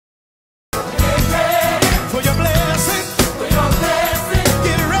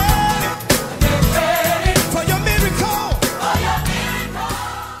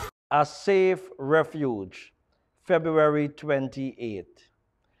A Safe Refuge, February 28.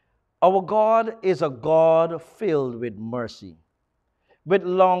 Our God is a God filled with mercy, with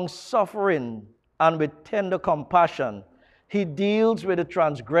long suffering, and with tender compassion. He deals with the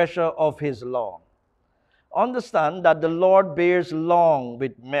transgressor of his law. Understand that the Lord bears long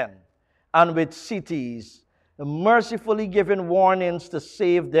with men and with cities, mercifully giving warnings to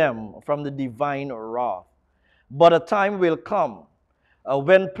save them from the divine wrath. But a time will come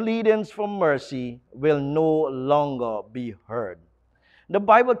when pleadings for mercy will no longer be heard. The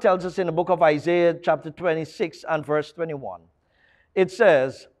Bible tells us in the book of Isaiah, chapter 26 and verse 21, it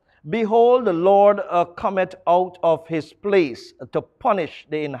says, "Behold, the Lord cometh out of his place to punish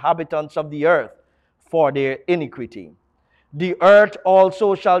the inhabitants of the earth for their iniquity. The earth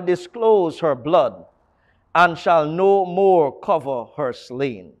also shall disclose her blood, and shall no more cover her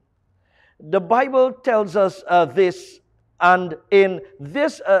slain." The Bible tells us this, and in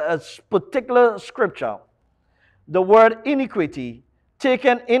this particular scripture, the word iniquity,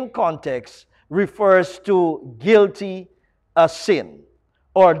 taken in context, refers to guilty sin,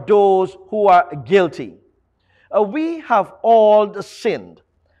 or those who are guilty. We have all sinned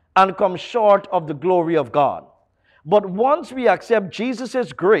and come short of the glory of God. But once we accept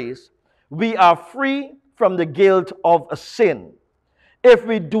Jesus' grace, we are free from the guilt of sin. If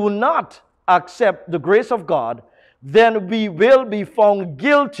we do not accept the grace of God, then we will be found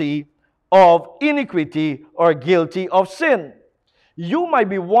guilty of iniquity or guilty of sin. You might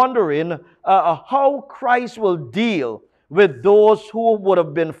be wondering how Christ will deal with those who would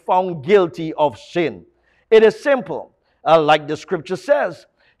have been found guilty of sin. It is simple. Like the scripture says,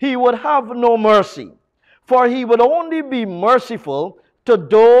 he would have no mercy, for he would only be merciful to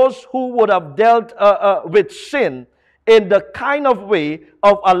those who would have dealt with sin in the kind of way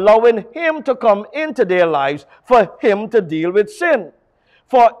of allowing him to come into their lives for him to deal with sin.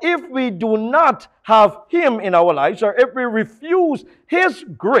 For if we do not have him in our lives, or if we refuse his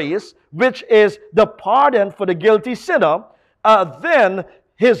grace, which is the pardon for the guilty sinner, then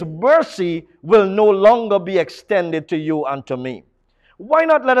his mercy will no longer be extended to you and to me. Why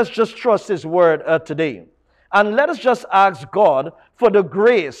not let us just trust his word today? And let us just ask God for the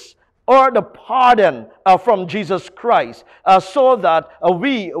grace or the pardon from Jesus Christ, so that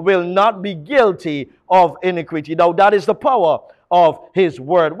we will not be guilty of iniquity. Now, that is the power of his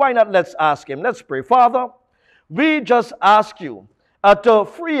word. Why not let's ask him? Let's pray. Father, we just ask you to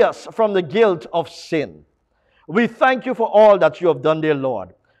free us from the guilt of sin. We thank you for all that you have done, dear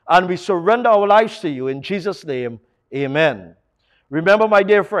Lord. And we surrender our lives to you in Jesus' name. Amen. Remember, my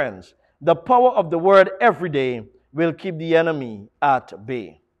dear friends, the power of the word every day will keep the enemy at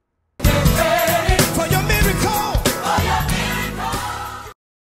bay.